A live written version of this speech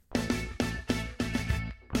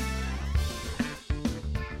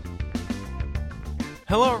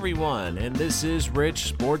Hello, everyone, and this is Rich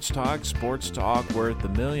Sports Talk worth a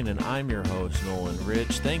million, and I'm your host, Nolan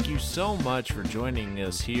Rich. Thank you so much for joining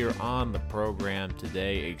us here on the program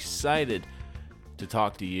today. Excited to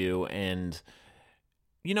talk to you, and,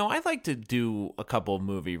 I like to do a couple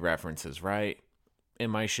movie references, right,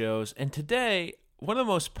 in my shows, and today, one of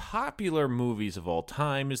the most popular movies of all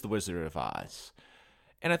time is The Wizard of Oz,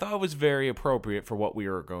 and I thought it was very appropriate for what we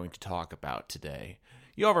were going to talk about today.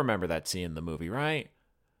 You all remember that scene in the movie, right?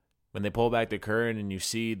 When they pull back the curtain and you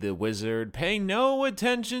see the wizard paying no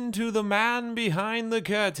attention to the man behind the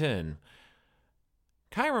curtain.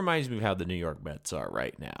 Kind of reminds me of how the New York Mets are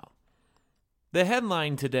right now. The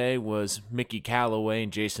headline today was Mickey Callaway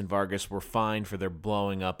and Jason Vargas were fined for their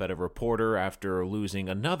blowing up at a reporter after losing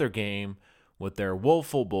another game with their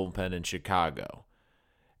woeful bullpen in Chicago.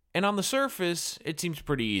 And on the surface, it seems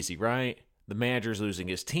pretty easy, right? The manager's losing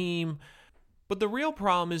his team. But the real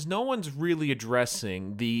problem is no one's really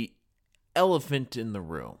addressing the elephant in the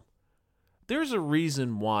room. There's a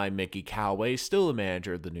reason why Mickey Callaway is still the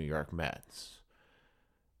manager of the New York Mets.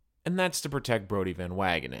 And that's to protect Brodie Van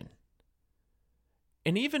Wagenen.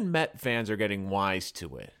 And even Met fans are getting wise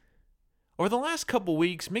to it. Over the last couple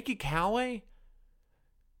weeks, Mickey Callaway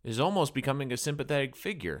is almost becoming a sympathetic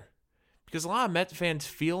figure. Because a lot of Met fans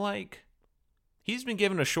feel like he's been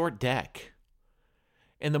given a short deck.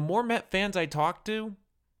 And the more Met fans I talk to,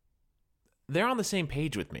 they're on the same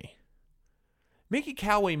page with me. Mickey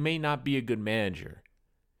Callaway may not be a good manager.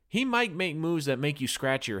 He might make moves that make you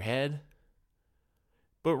scratch your head.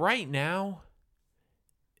 But right now,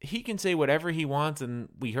 he can say whatever he wants, and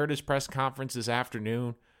we heard his press conference this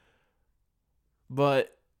afternoon.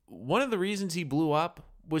 But one of the reasons he blew up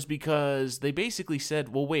was because they basically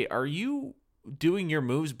said, well, wait, are you doing your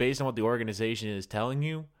moves based on what the organization is telling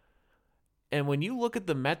you? And when you look at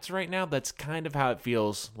the Mets right now, that's kind of how it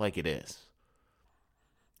feels like it is.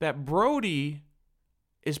 That Brodie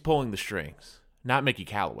is pulling the strings, not Mickey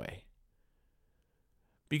Callaway.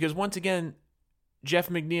 Because once again, Jeff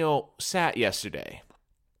McNeil sat yesterday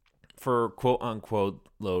for quote-unquote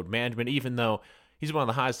load management, even though he's one of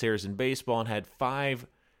the hottest hitters in baseball and had 5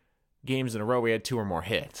 games in a row where he had 2 or more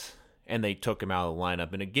hits. And they took him out of the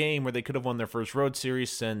lineup in a game where they could have won their first road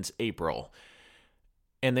series since April.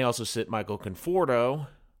 And they also sit Michael Conforto,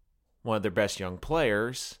 one of their best young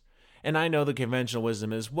players. And I know the conventional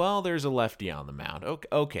wisdom is, well, there's a lefty on the mound.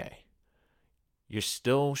 Okay. You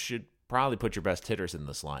still should probably put your best hitters in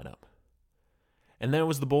this lineup. And then it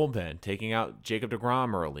was the bullpen, taking out Jacob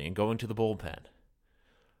deGrom early and going to the bullpen.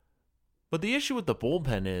 But the issue with the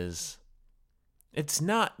bullpen is, it's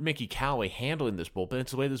not Mickey Callaway handling this bullpen.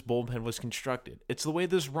 It's the way this bullpen was constructed. It's the way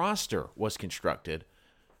this roster was constructed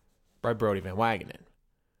by Brodie Van Wagenen.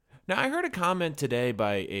 Now, I heard a comment today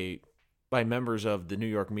by members of the New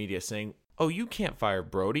York media saying, oh, you can't fire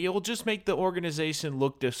Brodie. It will just make the organization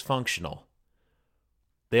look dysfunctional.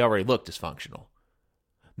 They already look dysfunctional.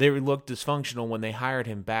 They looked dysfunctional when they hired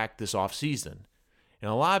him back this offseason. And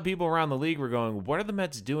a lot of people around the league were going, what are the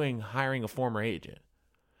Mets doing hiring a former agent?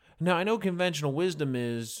 Now, I know conventional wisdom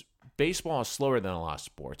is baseball is slower than a lot of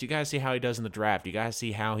sports. You got to see how he does in the draft. You got to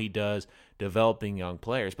see how he does developing young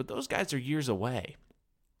players. But those guys are years away.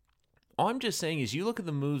 All I'm just saying is you look at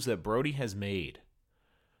the moves that Brodie has made.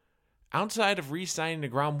 Outside of re-signing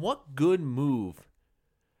deGrom, what good move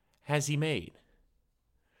has he made?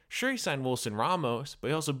 Sure, he signed Wilson Ramos, but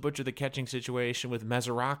he also butchered the catching situation with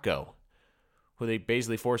Mesoraco, who they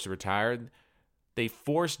basically forced to retire. They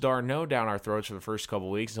forced d'Arnaud down our throats for the first couple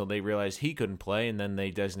of weeks until they realized he couldn't play, and then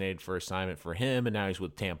they designated for assignment for him, and now he's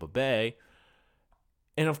with Tampa Bay.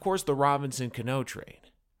 And, of course, the Robinson-Cano trade.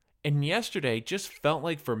 And yesterday just felt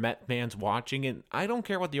like for Met fans watching it, I don't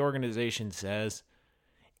care what the organization says,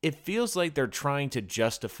 it feels like they're trying to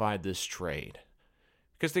justify this trade.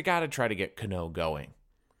 Because they got to try to get Cano going.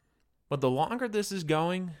 But the longer this is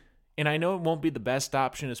going, and I know it won't be the best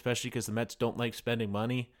option, especially because the Mets don't like spending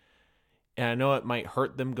money, and I know it might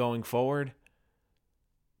hurt them going forward,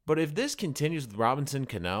 but if this continues with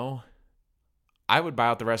Robinson-Cano, I would buy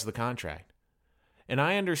out the rest of the contract. And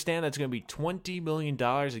I understand that's going to be $20 million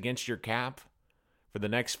against your cap for the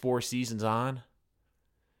next 4 seasons on.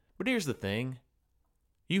 But here's the thing.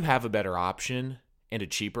 You have a better option and a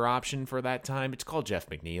cheaper option for that time. It's called Jeff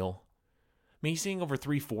McNeil. I mean, he's seeing over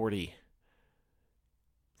 340.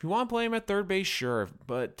 If you want to play him at third base, sure.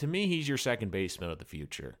 But to me, he's your second baseman of the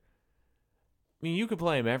future. I mean, you could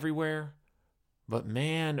play him everywhere. But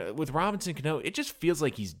man, with Robinson-Cano, it just feels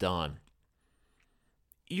like he's done.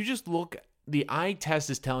 You just look, the eye test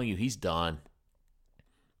is telling you he's done.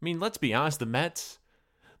 I mean, let's be honest, the Mets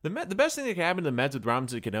The best thing that can happen to the Mets with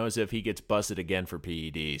Robinson Cano is if he gets busted again for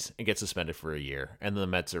PEDs and gets suspended for a year, and then the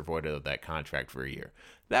Mets are voided of that contract for a year.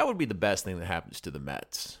 That would be the best thing that happens to the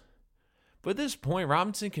Mets. But at this point,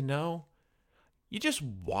 Robinson Cano, you just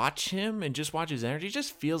watch him and just watch his energy. It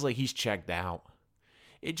just feels like he's checked out.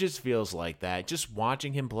 It just feels like that. Just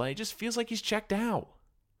watching him play, it just feels like he's checked out.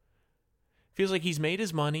 Feels like he's made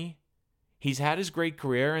his money. He's had his great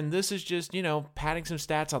career, and this is just, padding some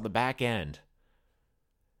stats on the back end.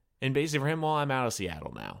 And basically for him, well, I'm out of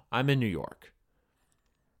Seattle now. I'm in New York.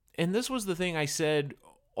 And this was the thing I said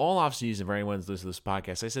all offseason for anyone who's listening to this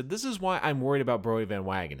podcast. I said, this is why I'm worried about Brodie Van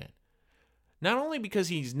Wagenen. Not only because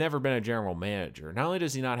he's never been a general manager, not only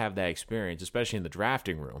does he not have that experience, especially in the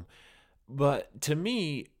drafting room, but to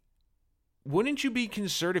me, wouldn't you be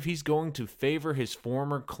concerned if he's going to favor his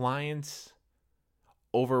former clients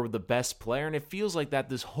over the best player? And it feels like that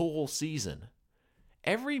this whole season.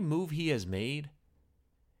 Every move he has made,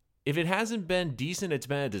 if it hasn't been decent, it's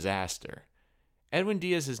been a disaster. Edwin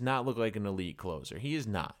Diaz has not looked like an elite closer. He is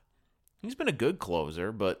not. He's been a good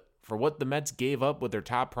closer, but for what the Mets gave up with their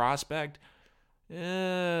top prospect,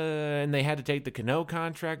 and they had to take the Cano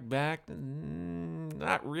contract back,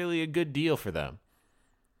 not really a good deal for them.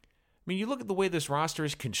 I mean, you look at the way this roster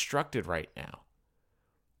is constructed right now.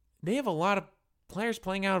 They have a lot of players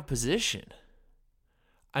playing out of position.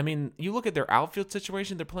 I mean, you look at their outfield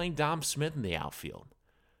situation, they're playing Dom Smith in the outfield.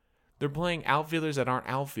 They're playing outfielders that aren't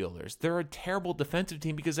outfielders. They're a terrible defensive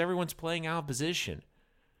team because everyone's playing out of position.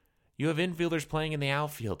 You have infielders playing in the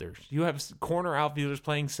outfielders. You have corner outfielders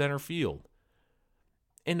playing center field.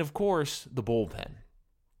 And of course, the bullpen.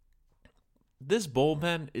 This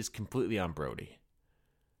bullpen is completely on Brodie.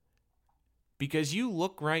 Because you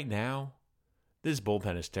look right now, this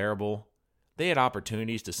bullpen is terrible. They had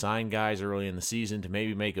opportunities to sign guys early in the season to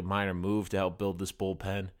maybe make a minor move to help build this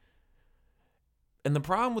bullpen. And the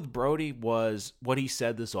problem with Brodie was what he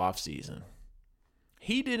said this offseason.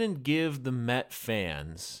 He didn't give the Met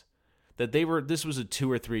fans that this was a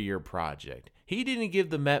 2 or 3 year project. He didn't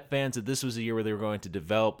give the Met fans that this was a year where they were going to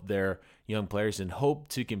develop their young players and hope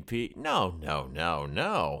to compete.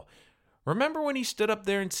 No. Remember when he stood up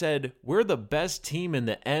there and said, "We're the best team in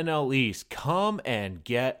the NL East. Come and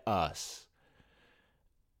get us."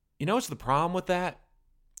 You know what's the problem with that?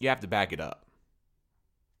 You have to back it up.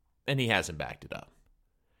 And he hasn't backed it up.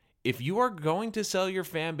 If you are going to sell your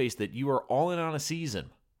fan base that you are all in on a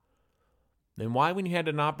season, then why, when you had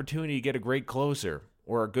an opportunity to get a great closer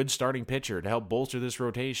or a good starting pitcher to help bolster this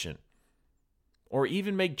rotation, or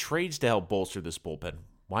even make trades to help bolster this bullpen,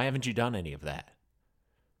 why haven't you done any of that?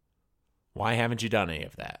 Why haven't you done any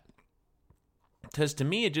of that? Because to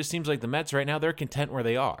me, it just seems like the Mets right now, they're content where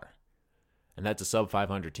they are. And that's a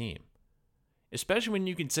sub-500 team. Especially when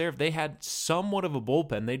you consider if they had somewhat of a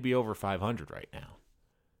bullpen, they'd be over 500 right now.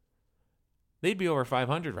 They'd be over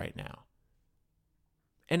 500 right now.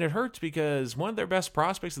 And it hurts because one of their best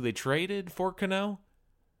prospects that they traded for Cano,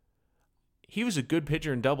 he was a good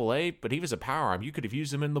pitcher in Double-A, but he was a power arm. You could have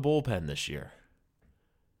used him in the bullpen this year.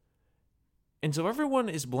 And so everyone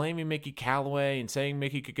is blaming Mickey Callaway and saying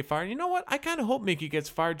Mickey could get fired. You know what? I kind of hope Mickey gets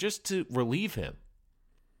fired just to relieve him.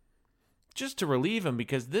 Just to relieve him,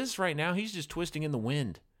 because this right now, he's just twisting in the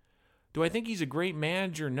wind. Do I think he's a great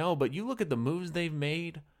manager? No, but you look at the moves they've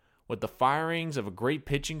made with the firings of a great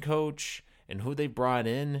pitching coach and who they brought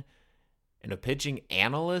in and a pitching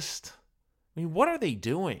analyst. I mean, what are they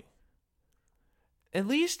doing? At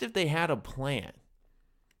least if they had a plan.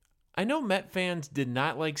 I know Met fans did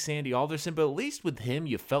not like Sandy Alderson, but at least with him,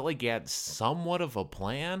 you felt like you had somewhat of a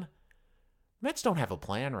plan. Mets don't have a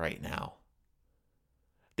plan right now.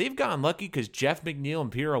 They've gotten lucky because Jeff McNeil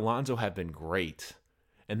and Peter Alonso have been great.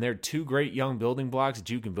 And they're two great young building blocks that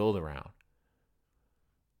you can build around.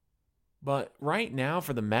 But right now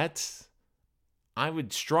for the Mets, I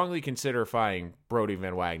would strongly consider firing Brodie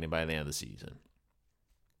Van Wagenen by the end of the season.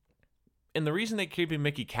 And the reason they're keeping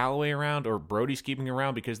Mickey Callaway around, or Brodie's keeping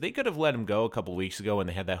around, because they could have let him go a couple weeks ago when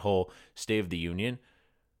they had that whole State of the Union.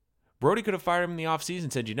 Brodie could have fired him in the offseason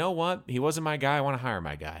and said, you know what? He wasn't my guy. I want to hire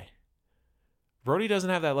my guy. Brodie doesn't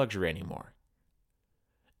have that luxury anymore.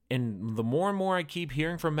 And the more and more I keep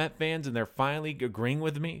hearing from Met fans, and they're finally agreeing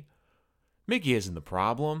with me, Mickey isn't the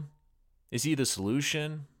problem. Is he the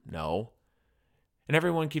solution? No. And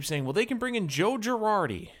everyone keeps saying, well, they can bring in Joe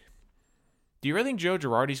Girardi. Do you really think Joe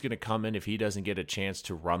Girardi's going to come in if he doesn't get a chance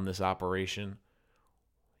to run this operation?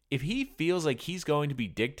 If he feels like he's going to be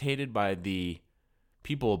dictated by the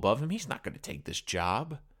people above him, he's not going to take this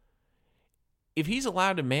job. If he's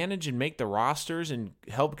allowed to manage and make the rosters and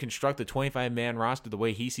help construct the 25-man roster the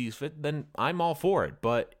way he sees fit, then I'm all for it.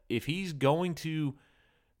 But if he's going to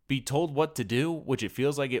be told what to do, which it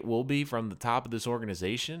feels like it will be from the top of this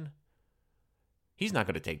organization, he's not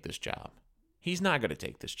going to take this job. He's not going to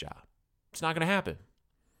take this job. It's not going to happen.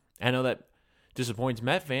 I know that disappoints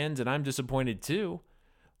Met fans, and I'm disappointed too,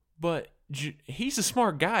 but he's a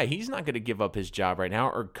smart guy. He's not going to give up his job right now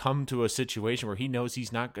or come to a situation where he knows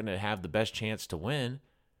he's not going to have the best chance to win.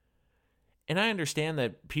 And I understand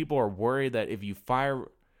that people are worried that if you fire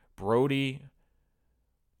Brodie,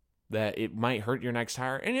 that it might hurt your next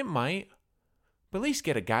hire, and it might, but at least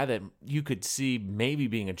get a guy that you could see maybe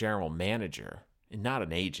being a general manager and not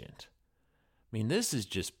an agent. I mean, this is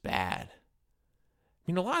just bad. I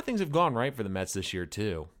mean, a lot of things have gone right for the Mets this year,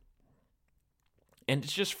 too. And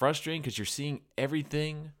it's just frustrating because you're seeing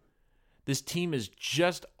everything. This team is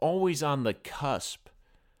just always on the cusp,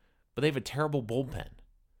 but they have a terrible bullpen.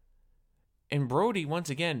 And Brodie, once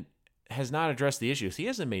again, has not addressed the issues. He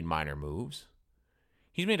hasn't made minor moves.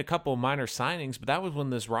 He's made a couple of minor signings, but that was when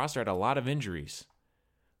this roster had a lot of injuries.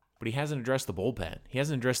 But he hasn't addressed the bullpen. He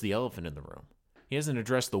hasn't addressed the elephant in the room. He hasn't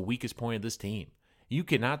addressed the weakest point of this team. You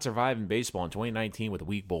cannot survive in baseball in 2019 with a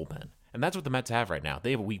weak bullpen. And that's what the Mets have right now.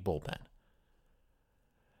 They have a weak bullpen.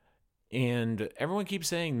 And everyone keeps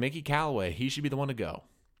saying Mickey Callaway, he should be the one to go.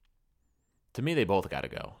 To me, they both got to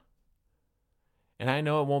go. And I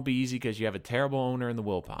know it won't be easy because you have a terrible owner in the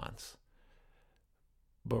Wilpons.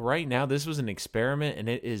 But right now, this was an experiment, and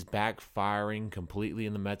it is backfiring completely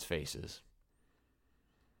in the Mets' faces.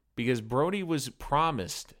 Because Brodie was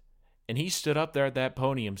promised, and he stood up there at that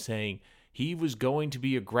podium saying he was going to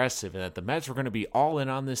be aggressive and that the Mets were going to be all in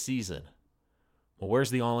on this season. Well,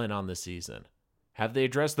 where's the all in on this season? Have they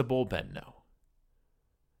addressed the bullpen? No.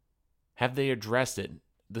 Have they addressed it,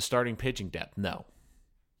 the starting pitching depth? No.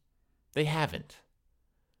 They haven't.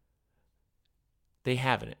 They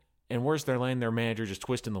haven't. And worse, they're letting their manager just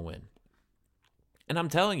twist in the wind. And I'm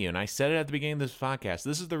telling you, and I said it at the beginning of this podcast,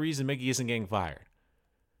 this is the reason Mickey isn't getting fired.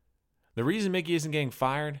 The reason Mickey isn't getting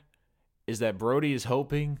fired is that Brodie is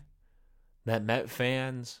hoping that Met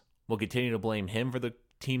fans will continue to blame him for the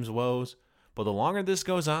team's woes. But the longer this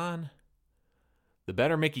goes on, the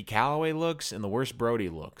better Mickey Callaway looks and the worse Brodie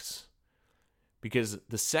looks. Because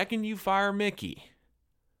the second you fire Mickey,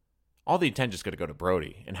 all the attention is going to go to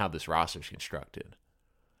Brodie and how this roster is constructed.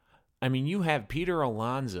 I mean, you have Peter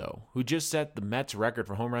Alonso, who just set the Mets record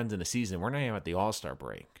for home runs in a season. We're not even at the All-Star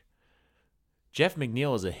break. Jeff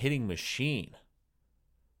McNeil is a hitting machine.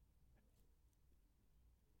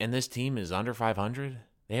 And this team is under 500?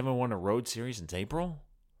 They haven't won a road series since April?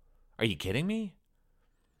 Are you kidding me?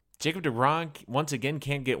 Jacob deGrom, once again,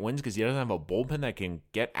 can't get wins because he doesn't have a bullpen that can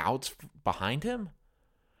get outs behind him?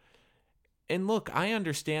 And look, I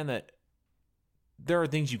understand that there are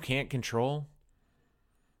things you can't control.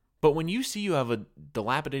 But when you see you have a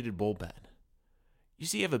dilapidated bullpen, you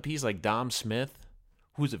see you have a piece like Dom Smith,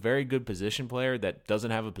 who's a very good position player that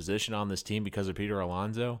doesn't have a position on this team because of Peter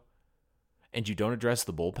Alonso, and you don't address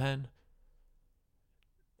the bullpen,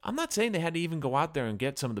 I'm not saying they had to even go out there and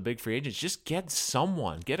get some of the big free agents. Just get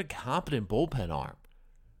someone. Get a competent bullpen arm.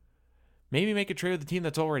 Maybe make a trade with the team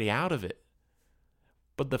that's already out of it.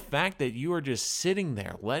 But the fact that you are just sitting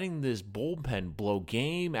there letting this bullpen blow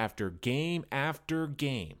game after game after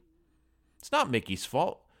game, it's not Mickey's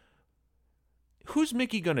fault. Who's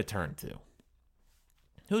Mickey going to turn to?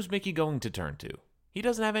 Who's Mickey going to turn to? He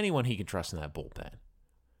doesn't have anyone he can trust in that bullpen.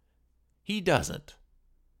 He doesn't.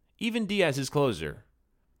 Even Diaz, his closer.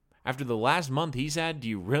 After the last month he's had, do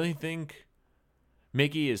you really think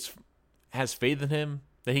Mickey has faith in him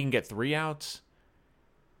that he can get 3 outs?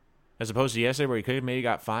 As opposed to yesterday where he could have maybe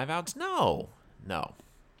got 5 outs? No.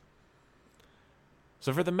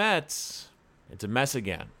 So for the Mets, it's a mess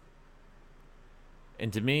again.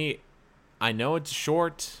 And to me, I know it's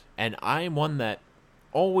short, and I'm one that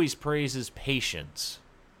always praises patience.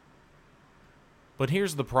 But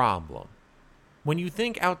here's the problem. When you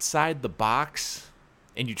think outside the box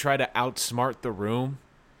and you try to outsmart the room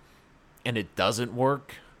and it doesn't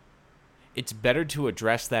work, it's better to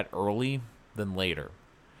address that early than later.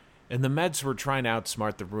 And the Mets were trying to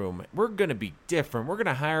outsmart the room. We're going to be different. We're going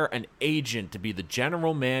to hire an agent to be the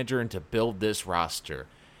general manager and to build this roster.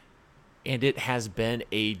 And it has been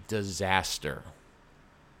a disaster.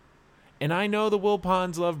 And I know the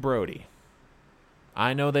Wilpons love Brodie.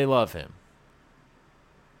 I know they love him.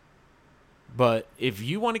 But if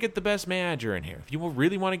you want to get the best manager in here, if you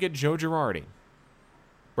really want to get Joe Girardi,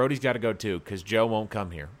 Brodie's got to go too, because Joe won't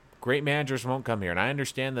come here. Great managers won't come here. And I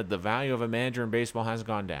understand that the value of a manager in baseball has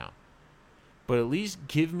gone down. But at least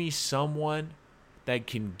give me someone that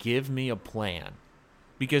can give me a plan.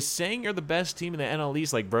 Because saying you're the best team in the NL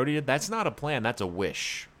East like Brodie did, that's not a plan. That's a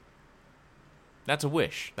wish. That's a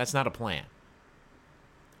wish. That's not a plan.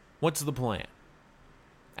 What's the plan?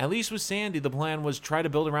 At least with Sandy, the plan was try to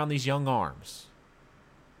build around these young arms.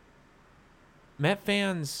 Met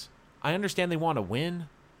fans, I understand they want to win,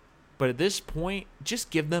 but at this point, just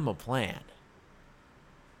give them a plan.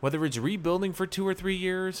 Whether it's rebuilding for 2 or 3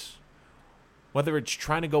 years, whether it's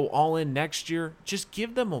trying to go all in next year, just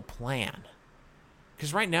give them a plan.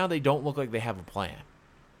 Because right now, they don't look like they have a plan.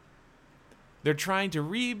 They're trying to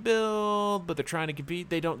rebuild, but they're trying to compete.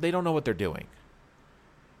 They don't know what they're doing.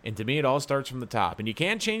 And to me, it all starts from the top. And you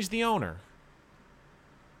can't change the owner.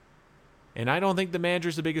 And I don't think the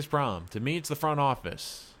manager's the biggest problem. To me, it's the front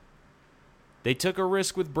office. They took a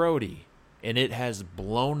risk with Brodie, and it has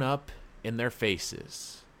blown up in their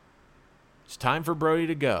faces. It's time for Brodie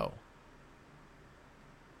to go.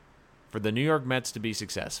 For the New York Mets to be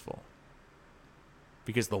successful.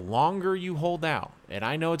 Because the longer you hold out, and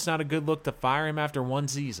I know it's not a good look to fire him after one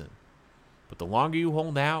season, but the longer you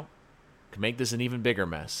hold out, can make this an even bigger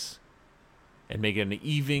mess and make it an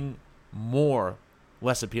even more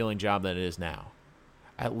less appealing job than it is now.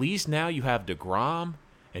 At least now you have DeGrom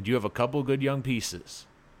and you have a couple good young pieces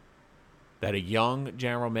that a young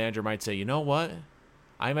general manager might say, you know what?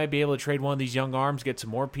 I might be able to trade one of these young arms, get some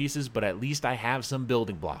more pieces, but at least I have some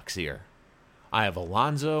building blocks here. I have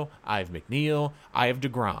Alonso, I have McNeil, I have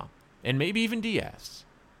DeGrom, and maybe even Diaz.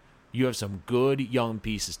 You have some good young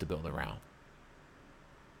pieces to build around.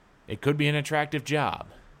 It could be an attractive job,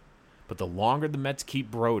 but the longer the Mets keep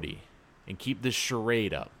Brodie and keep this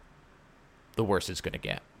charade up, the worse it's going to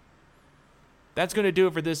get. That's going to do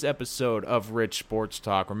it for this episode of Rich Sports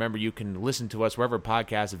Talk. Remember, you can listen to us wherever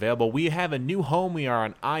podcasts are available. We have a new home. We are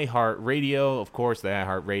on iHeartRadio. Of course, the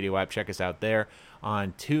iHeartRadio app. Check us out there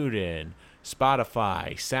on TuneIn,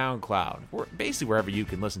 Spotify, SoundCloud, or basically wherever you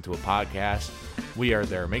can listen to a podcast. We are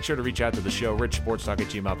there. Make sure to reach out to the show,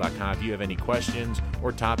 richsportstalk@gmail.com, if you have any questions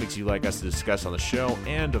or topics you'd like us to discuss on the show.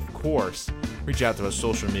 And, of course, reach out to us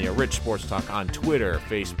social media, Rich Sports Talk on Twitter,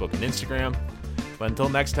 Facebook, and Instagram. But until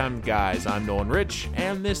next time, guys, I'm Nolan Rich,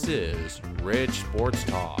 and this is Rich Sports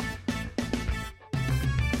Talk.